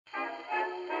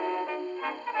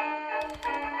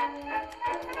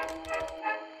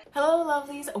Hello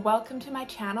lovelies, welcome to my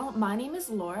channel. My name is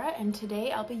Laura and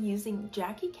today I'll be using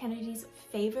Jackie Kennedy's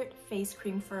favorite face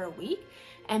cream for a week.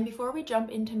 And before we jump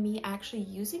into me actually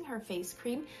using her face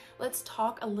cream, let's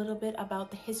talk a little bit about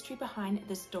the history behind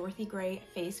this Dorothy Gray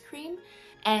face cream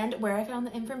and where I found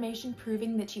the information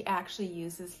proving that she actually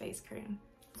uses face cream.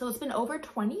 So it's been over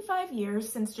 25 years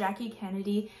since Jackie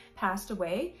Kennedy passed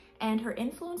away and her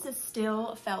influence is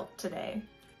still felt today,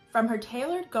 from her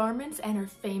tailored garments and her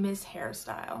famous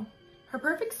hairstyle. Her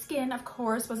perfect skin, of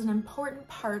course, was an important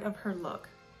part of her look.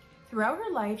 Throughout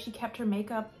her life, she kept her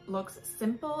makeup looks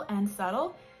simple and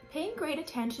subtle, paying great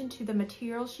attention to the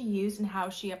materials she used and how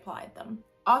she applied them.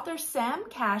 Authors Sam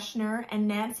Kashner and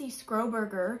Nancy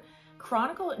Schoenberger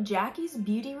chronicle Jackie's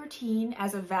beauty routine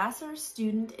as a Vassar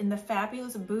student in the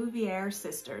Fabulous Bouvier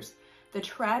Sisters, the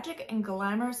tragic and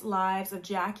glamorous lives of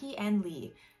Jackie and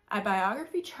Lee, a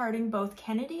biography charting both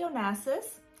Kennedy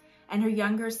Onassis and her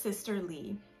younger sister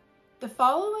Lee. The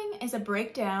following is a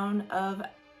breakdown of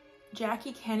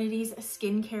Jackie Kennedy's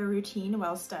skincare routine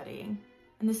while studying.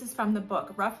 And this is from the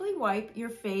book. Roughly wipe your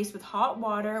face with hot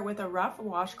water with a rough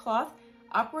washcloth,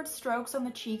 upward strokes on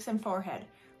the cheeks and forehead.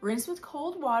 Rinse with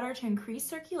cold water to increase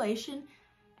circulation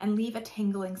and leave a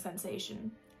tingling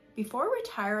sensation. Before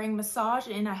retiring, massage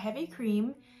in a heavy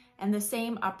cream and the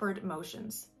same upward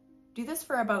motions. Do this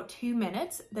for about 2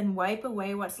 minutes, then wipe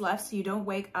away what's left so you don't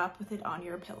wake up with it on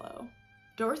your pillow.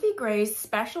 Dorothy Gray's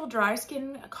special dry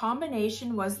skin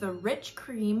combination was the rich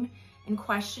cream in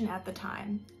question at the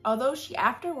time, although she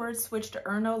afterwards switched to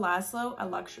Erno Laszlo, a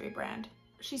luxury brand.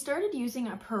 She started using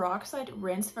a peroxide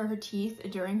rinse for her teeth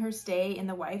during her stay in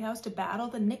the White House to battle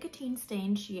the nicotine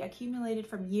stains she accumulated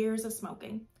from years of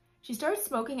smoking. She started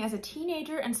smoking as a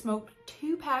teenager and smoked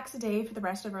 2 packs a day for the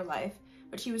rest of her life,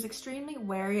 but she was extremely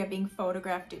wary of being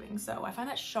photographed doing so. I find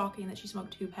that shocking that she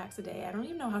smoked 2 packs a day. I don't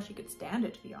even know how she could stand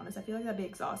it, to be honest. I feel like that'd be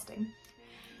exhausting.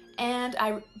 And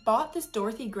I bought this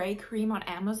Dorothy Gray cream on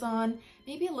Amazon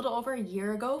maybe a little over a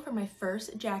year ago for my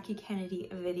first Jackie Kennedy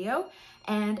video,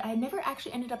 and I never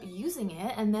actually ended up using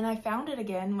it. And then I found it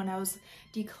again when I was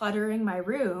decluttering my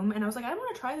room, and I was like, I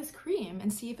want to try this cream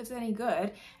and see if it's any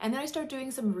good. And then I started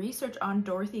doing some research on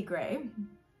Dorothy Gray,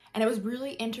 and it was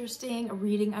really interesting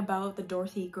reading about the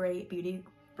Dorothy Gray beauty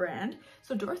brand.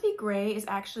 So Dorothy Gray is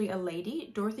actually a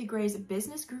lady. Dorothy Gray's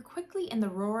business grew quickly in the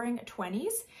roaring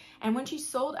 20s, and when she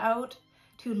sold out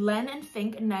to Len and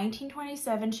Fink in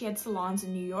 1927, she had salons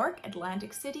in New York,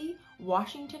 Atlantic City,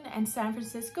 Washington, and San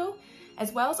Francisco,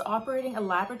 as well as operating a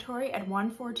laboratory at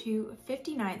 142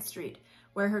 59th Street,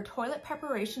 where her toilet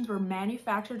preparations were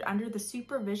manufactured under the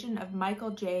supervision of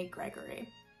Michael J. Gregory.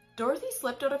 Dorothy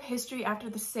slipped out of history after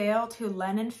the sale to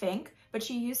Len and Fink, but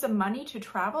she used the money to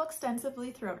travel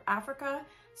extensively throughout Africa,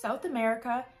 South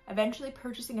America, eventually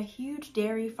purchasing a huge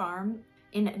dairy farm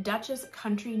in Dutchess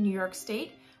Country, New York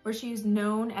State, where she is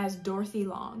known as Dorothy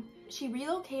Long. She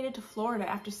relocated to Florida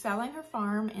after selling her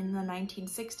farm in the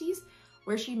 1960s,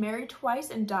 where she married twice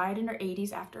and died in her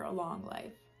 80s after a long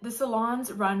life. The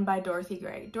salons run by Dorothy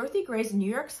Gray. Dorothy Gray's New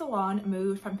York salon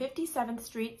moved from 57th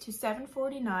Street to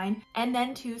 749 and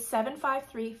then to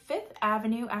 753 Fifth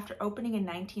Avenue after opening in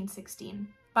 1916.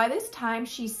 By this time,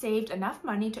 she saved enough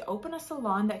money to open a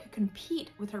salon that could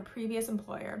compete with her previous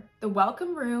employer. The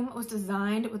welcome room was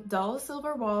designed with dull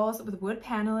silver walls with wood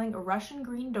paneling, Russian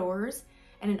green doors,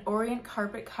 and an orient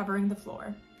carpet covering the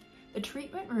floor. The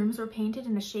treatment rooms were painted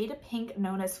in a shade of pink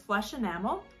known as flesh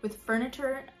enamel, with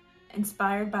furniture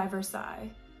inspired by Versailles,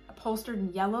 upholstered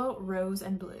in yellow, rose,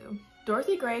 and blue.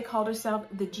 Dorothy Gray called herself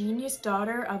the genius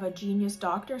daughter of a genius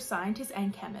doctor, scientist,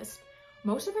 and chemist.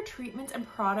 Most of her treatments and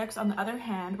products, on the other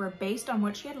hand, were based on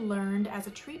what she had learned as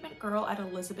a treatment girl at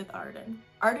Elizabeth Arden.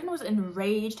 Arden was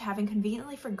enraged, having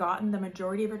conveniently forgotten the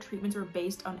majority of her treatments were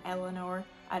based on Eleanor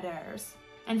Adair's.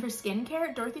 And for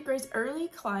skincare, Dorothy Gray's early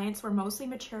clients were mostly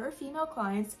mature female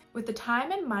clients with the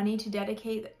time and money to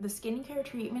dedicate the skincare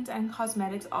treatments and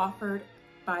cosmetics offered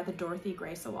by the Dorothy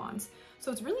Gray salons.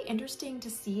 So it's really interesting to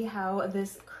see how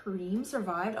this cream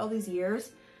survived all these years.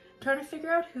 I'm trying to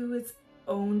figure out who it's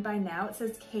owned by now. It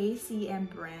says KCM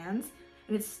Brands,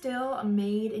 and it's still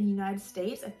made in the United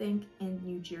States, I think in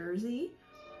New Jersey.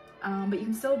 But you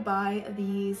can still buy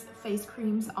these face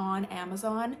creams on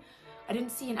Amazon. I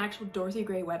didn't see an actual Dorothy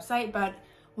Gray website, but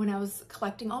when I was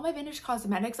collecting all my vintage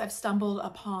cosmetics, I've stumbled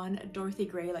upon Dorothy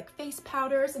Gray like face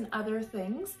powders and other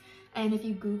things. And if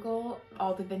you Google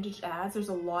all the vintage ads, there's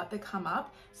a lot that come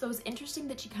up. So it's interesting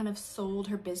that she kind of sold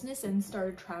her business and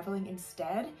started traveling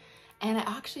instead. And I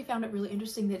actually found it really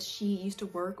interesting that she used to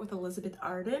work with Elizabeth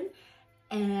Arden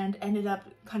and ended up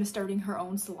kind of starting her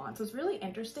own salon. So it's really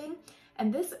interesting.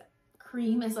 And this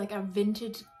cream is like a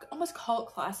vintage, almost cult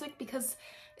classic, because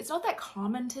it's not that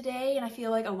common today, and I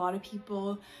feel like a lot of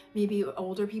people, maybe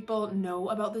older people, know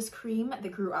about this cream. They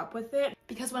grew up with it.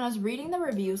 Because when I was reading the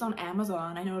reviews on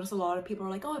Amazon, I noticed a lot of people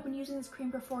were like, oh, I've been using this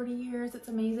cream for 40 years, it's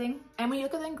amazing. And when you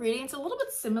look at the ingredients, a little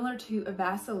bit similar to a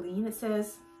Vaseline. It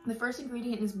says the first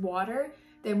ingredient is water,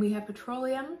 then we have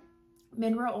petroleum,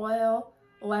 mineral oil,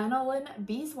 lanolin,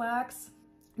 beeswax,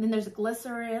 and then there's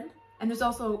glycerin, and there's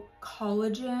also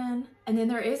collagen, and then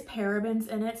there is parabens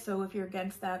in it, so if you're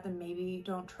against that, then maybe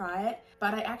don't try it.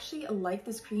 But I actually like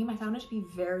this cream. I found it to be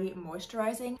very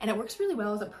moisturizing, and it works really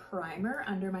well as a primer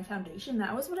under my foundation.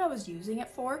 That was what I was using it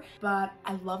for, but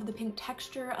I love the pink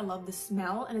texture, I love the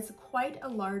smell, and it's quite a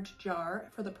large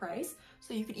jar for the price,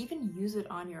 so you could even use it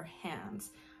on your hands.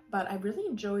 But I really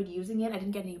enjoyed using it. I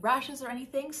didn't get any rashes or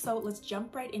anything, so let's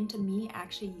jump right into me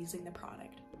actually using the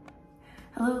product.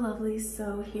 Hello lovelies,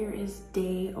 so here is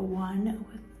day 1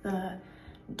 with the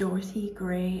Dorothy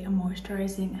Gray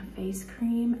moisturizing face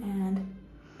cream, and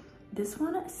this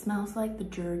one smells like the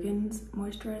Jergens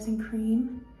moisturizing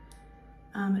cream.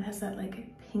 It has that like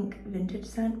pink vintage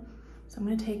scent, so I'm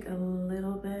gonna take a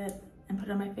little bit and put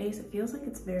it on my face. It feels like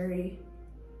it's very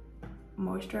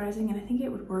moisturizing, and I think it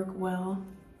would work well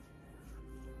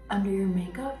under your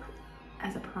makeup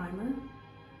as a primer.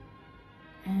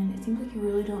 And it seems like you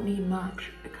really don't need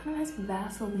much. It kind of has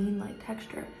Vaseline-like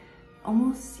texture.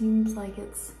 Almost seems like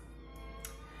it's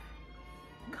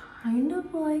kind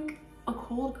of like a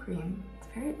cold cream. It's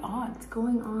very odd. It's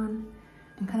going on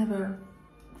in kind of a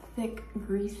thick,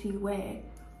 greasy way.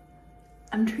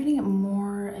 I'm treating it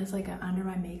more as like an under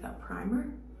my makeup primer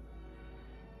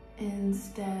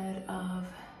instead of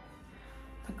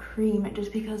a cream,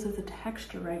 just because of the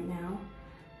texture right now.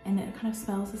 And it kind of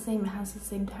smells the same. It has the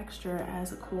same texture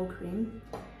as a cold cream.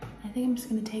 I think I'm just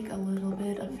gonna take a little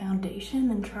bit of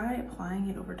foundation and try applying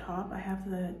it over top. I have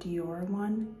the Dior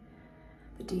one,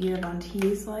 the Dior Von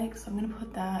Teese like, so I'm gonna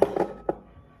put that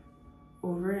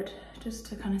over it just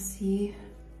to kind of see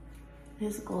it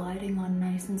is gliding on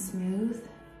nice and smooth.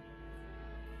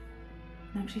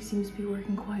 It actually seems to be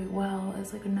working quite well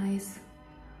as like a nice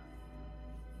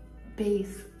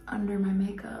base under my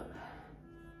makeup.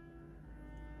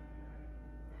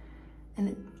 And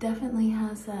it definitely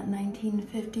has that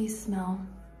 1950s smell.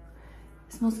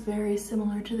 It smells very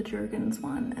similar to the Jergens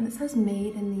one, and it says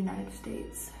made in the United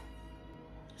States.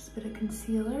 Just a bit of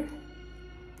concealer.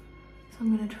 So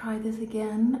I'm gonna try this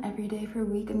again every day for a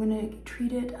week. I'm gonna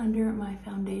treat it under my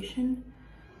foundation,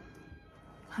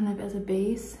 kind of as a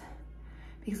base,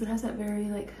 because it has that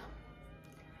very like,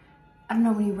 I don't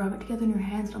know, when you rub it together in your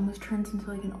hands, it almost turns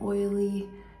into like an oily,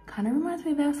 kind of reminds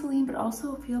me of Vaseline, but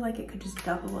also feel like it could just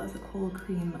double as a cold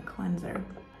cream cleanser.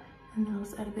 And I'll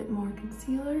just add a bit more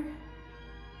concealer.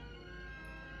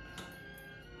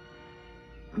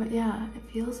 But yeah, it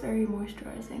feels very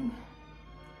moisturizing.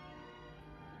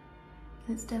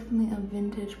 It's definitely a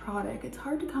vintage product. It's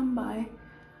hard to come by.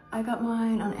 I got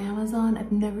mine on Amazon.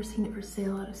 I've never seen it for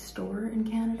sale at a store in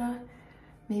Canada.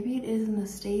 Maybe it is in the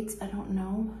States, I don't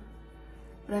know.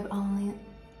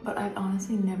 But I've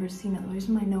honestly never seen it. The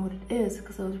reason I know what it is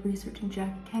because I was researching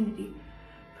Jackie Kennedy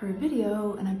for a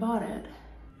video, and I bought it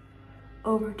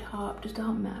over top just to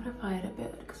help mattify it a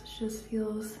bit, because it just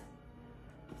feels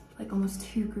like almost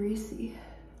too greasy.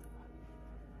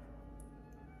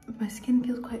 My skin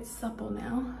feels quite supple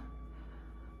now,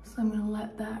 so I'm gonna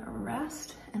let that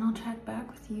rest, and I'll check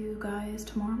back with you guys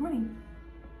tomorrow morning.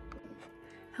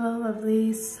 Hello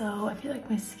lovelies, so I feel like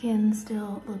my skin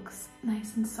still looks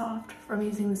nice and soft from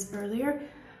using this earlier,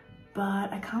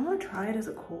 but I kind of want to try it as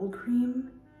a cold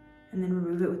cream and then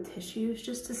remove it with tissues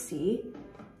just to see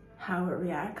how it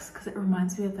reacts, because it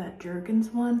reminds me of that Jergens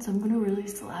one, so I'm going to really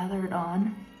slather it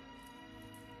on,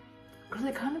 because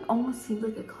it kind of almost seems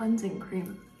like a cleansing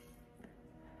cream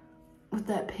with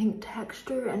that pink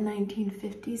texture and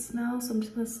 1950s smell, so I'm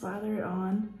just going to slather it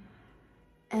on.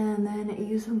 And then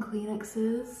use some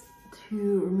Kleenexes to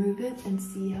remove it and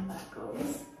see how that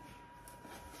goes.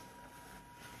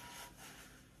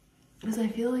 Because I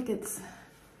feel like it's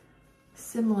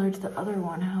similar to the other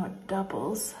one, how it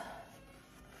doubles.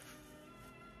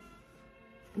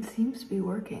 It seems to be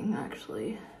working,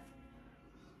 actually.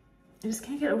 I just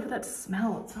can't get over that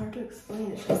smell. It's hard to explain.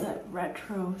 It's just that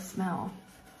retro smell.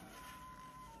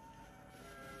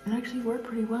 It actually worked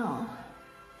pretty well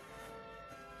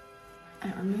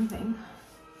at removing.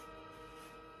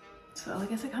 So I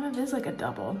guess it kind of is like a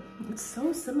double. It's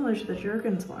so similar to the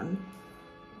Jergens one.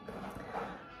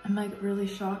 I'm like really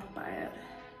shocked by it.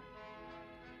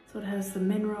 So it has the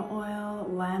mineral oil,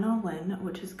 lanolin,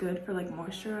 which is good for like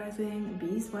moisturizing,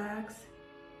 beeswax,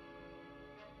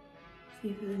 See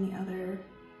if there's any other. It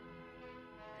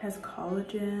has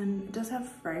collagen. It does have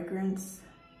fragrance.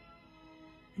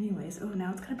 Anyways, oh,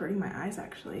 now it's kind of burning my eyes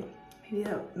actually.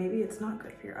 Maybe it's not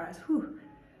good for your eyes. Whew.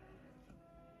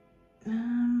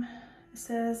 It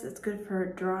says it's good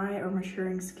for dry or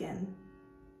maturing skin.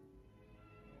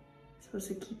 It's supposed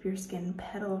to keep your skin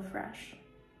petal fresh.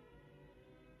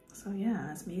 So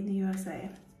yeah, it's made in the USA.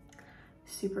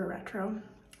 Super retro.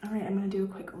 All right, I'm gonna do a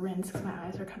quick rinse because my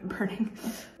eyes are kind of burning.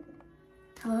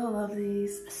 Hello,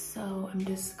 lovelies. So I'm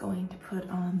just going to put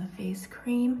on the face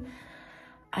cream.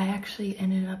 I actually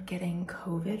ended up getting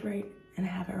COVID, right? And I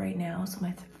have it right now, so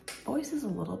my voice is a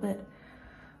little bit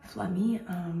phlegmy.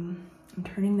 I'm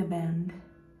turning the bend.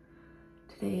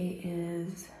 Today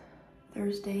is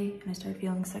Thursday, and I started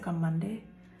feeling sick on Monday.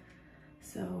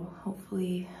 So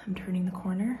hopefully I'm turning the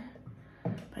corner.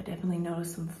 But I definitely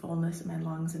noticed some fullness in my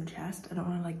lungs and chest. I don't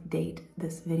want to like date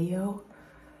this video,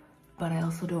 but I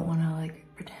also don't want to like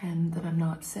pretend that I'm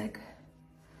not sick.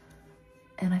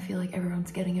 And I feel like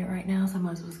everyone's getting it right now, so I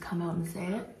might as well just come out and say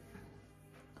it.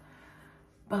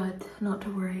 But not to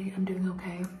worry, I'm doing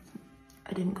okay.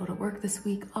 I didn't go to work this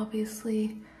week,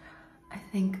 obviously. I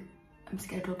think I'm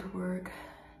scheduled to work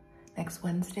next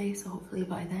Wednesday, so hopefully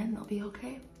by then I'll be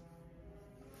okay.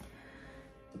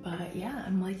 But yeah,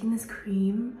 I'm liking this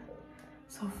cream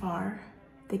so far.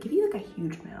 They give you like a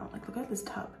huge amount. Like look at this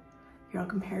tub. Here, I'll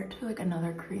compare it to like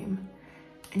another cream.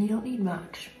 And you don't need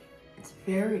much. It's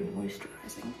very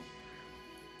moisturizing.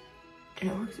 And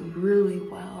it works really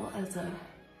well as a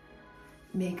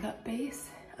makeup base.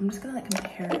 I'm just gonna like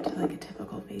compare it to like a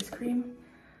typical face cream.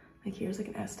 Like here's like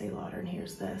an Estee Lauder and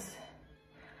here's this.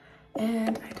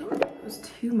 And I don't think it was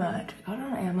too much. I got it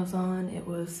on Amazon. I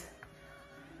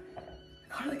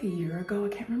got it like a year ago. I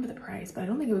can't remember the price, but I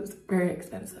don't think it was very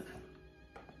expensive.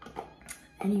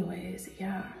 Anyways,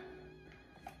 yeah.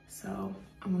 So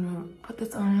I'm gonna put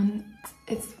this on.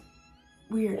 It's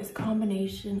weird. It's a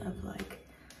combination of like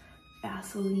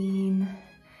Vaseline,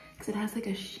 because it has like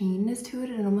a sheenness to it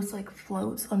and it almost like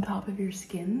floats on top of your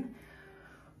skin,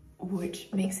 which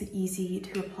makes it easy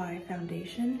to apply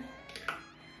foundation.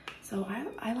 So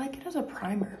I like it as a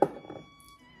primer.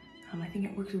 I think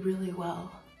it works really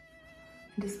well.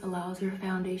 It just allows your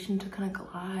foundation to kind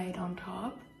of glide on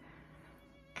top.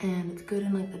 And it's good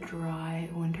in like the dry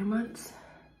winter months.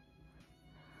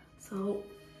 So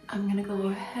I'm gonna go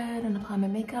ahead and apply my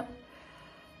makeup.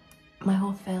 My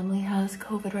whole family has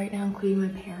COVID right now, including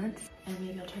my parents. And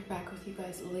maybe I'll check back with you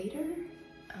guys later.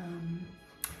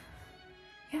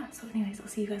 Yeah, so anyways, I'll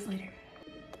see you guys later.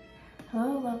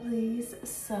 Hello, lovelies.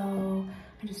 So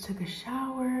I just took a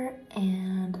shower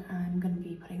and I'm gonna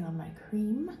be putting on my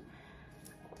cream.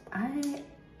 I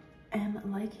am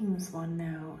liking this one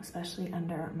now, especially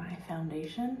under my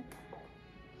foundation.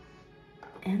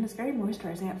 And it's very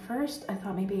moisturizing. At first, I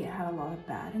thought maybe it had a lot of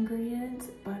bad ingredients,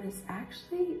 but it's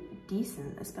actually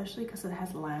decent, especially because it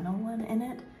has lanolin in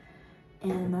it.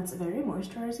 And that's very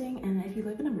moisturizing. And if you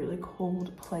live in a really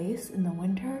cold place in the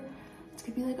winter, it's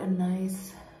gonna be like a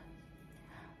nice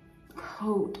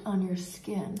coat on your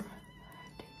skin,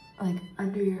 like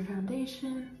under your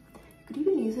foundation. You could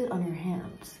even use it on your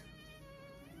hands.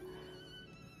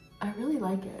 I really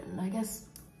like it, and I guess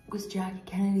because Jackie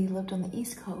Kennedy lived on the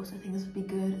East Coast, I think this would be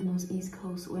good in those East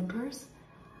Coast winters.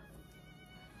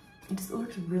 It just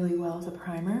works really well as a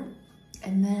primer.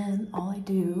 And then all I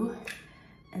do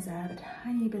is add a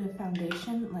tiny bit of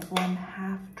foundation, like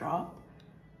 1/2 drop.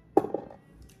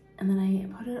 And then I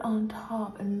put it on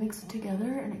top and mix it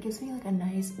together, and it gives me like a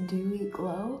nice dewy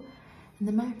glow. And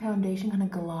then my foundation kind of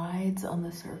glides on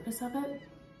the surface of it.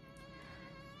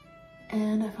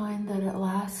 And I find that it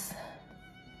lasts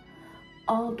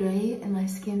all day and my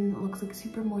skin looks like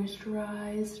super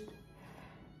moisturized.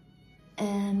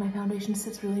 And my foundation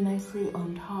sits really nicely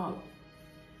on top.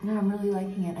 And I'm really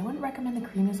liking it. I wouldn't recommend the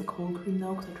cream as a cold cream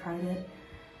though, because I tried it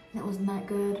and it wasn't that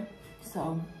good.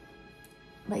 So,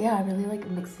 but yeah, I really like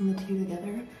mixing the two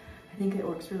together. I think it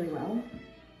works really well.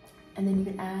 And then you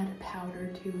can add powder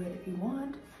to it if you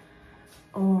want,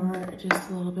 or just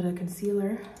a little bit of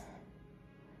concealer.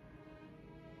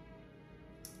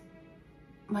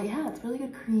 But yeah, it's really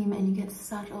good cream and you get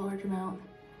such a large amount.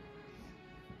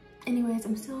 Anyways,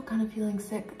 I'm still kind of feeling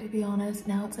sick, to be honest.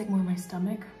 Now it's like more my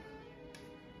stomach.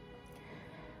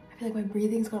 I feel like my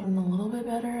breathing's gotten a little bit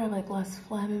better. I have like less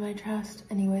phlegm in my chest.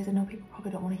 Anyways, I know people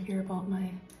probably don't want to hear about my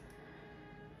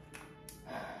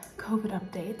COVID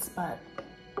updates, but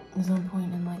there's no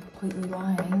point in like completely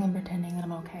lying and pretending that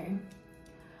I'm okay.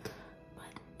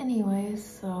 But anyways,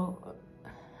 so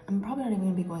I'm probably not even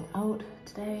gonna be going out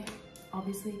today,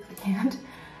 obviously, because I can't.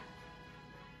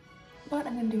 But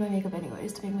I'm gonna do my makeup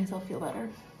anyways to make myself feel better.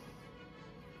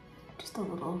 just a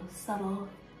little subtle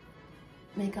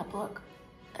makeup look.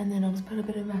 And then I'll just put a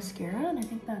bit of mascara, and I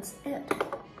think that's it.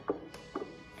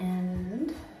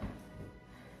 And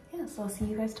yeah, so I'll see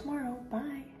you guys tomorrow.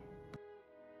 Bye.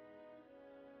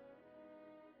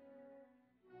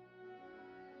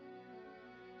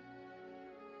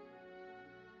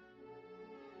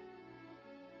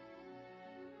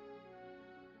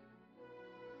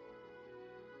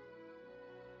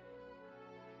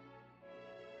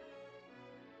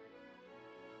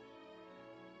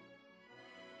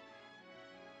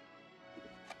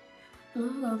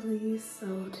 Hello lovelies,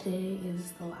 so today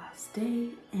is the last day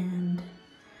and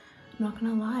I'm not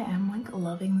gonna lie, I'm like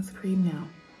loving this cream now.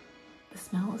 The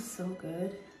smell is so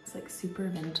good, it's like super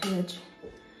vintage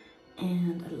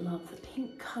and I love the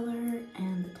pink color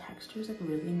and the texture is like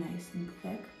really nice and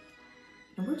thick.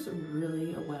 It works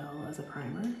really well as a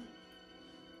primer.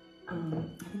 I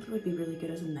think it would be really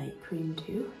good as a night cream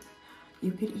too.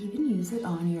 You could even use it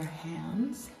on your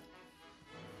hands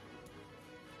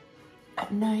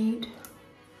at night,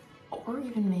 or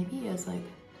even maybe as like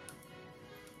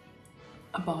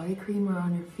a body cream or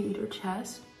on your feet or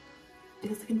chest,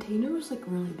 because the container was like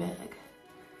really big.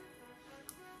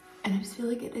 And I just feel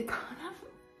like it kind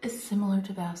of is similar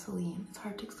to Vaseline. It's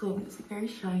hard to explain. It's like very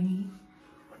shiny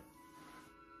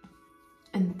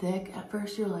and thick. At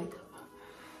first you're like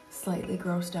slightly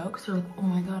grossed out because you're like, oh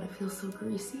my god, it feels so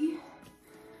greasy.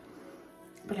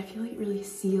 But I feel like it really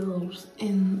seals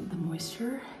in the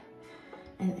moisture.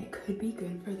 And it could be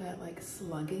good for that like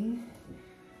slugging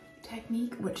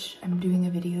technique, which I'm doing a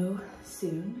video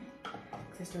soon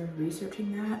because I started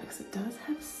researching that because it does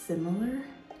have similar.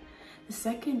 The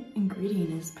second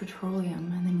ingredient is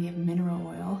petroleum, and then we have mineral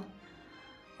oil,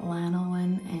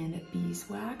 lanolin, and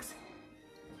beeswax.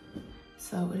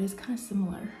 So it is kind of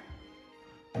similar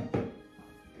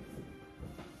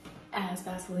as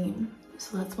Vaseline.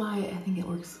 So that's why I think it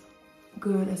works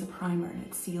good as a primer and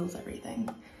it seals everything.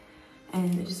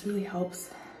 And it just really helps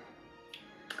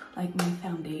like my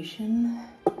foundation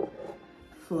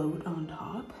float on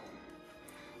top.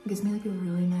 It gives me like a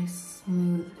really nice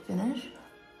smooth finish.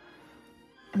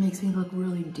 It makes me look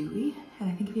really dewy.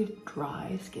 And I think if you have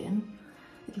dry skin,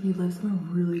 like if you live somewhere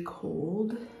really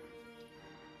cold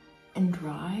and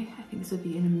dry, I think this would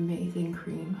be an amazing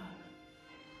cream.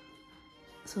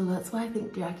 So that's why I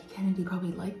think Jackie Kennedy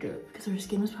probably liked it, because her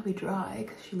skin was probably dry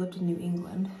because she lived in New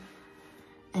England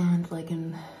and like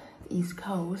in the East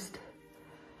Coast.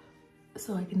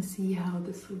 So I can see how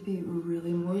this would be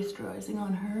really moisturizing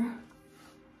on her.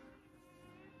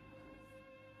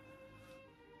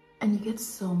 And you get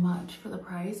so much for the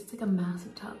price. It's like a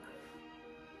massive tub.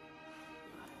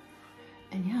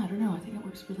 And yeah, I don't know, I think it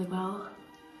works really well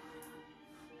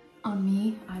on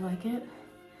me. I like it.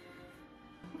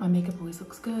 My makeup always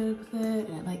looks good with it,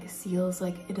 and it like seals,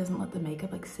 like it doesn't let the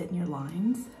makeup like sit in your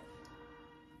lines.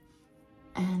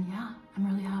 And yeah, I'm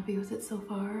really happy with it so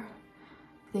far.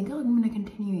 I think I'm gonna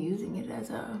continue using it as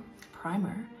a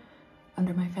primer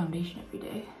under my foundation every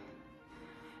day.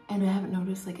 And I haven't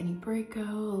noticed like any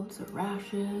breakouts or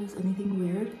rashes, anything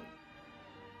weird.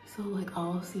 So like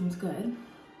all seems good.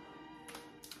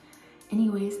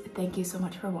 Anyways, thank you so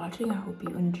much for watching. I hope you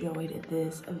enjoyed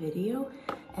this video.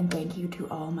 And thank you to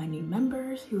all my new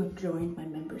members who have joined my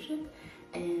membership.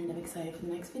 And I'm excited for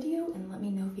the next video. And let me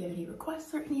know if you have any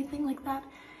requests or anything like that.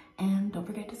 And don't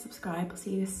forget to subscribe. I'll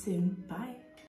see you soon. Bye.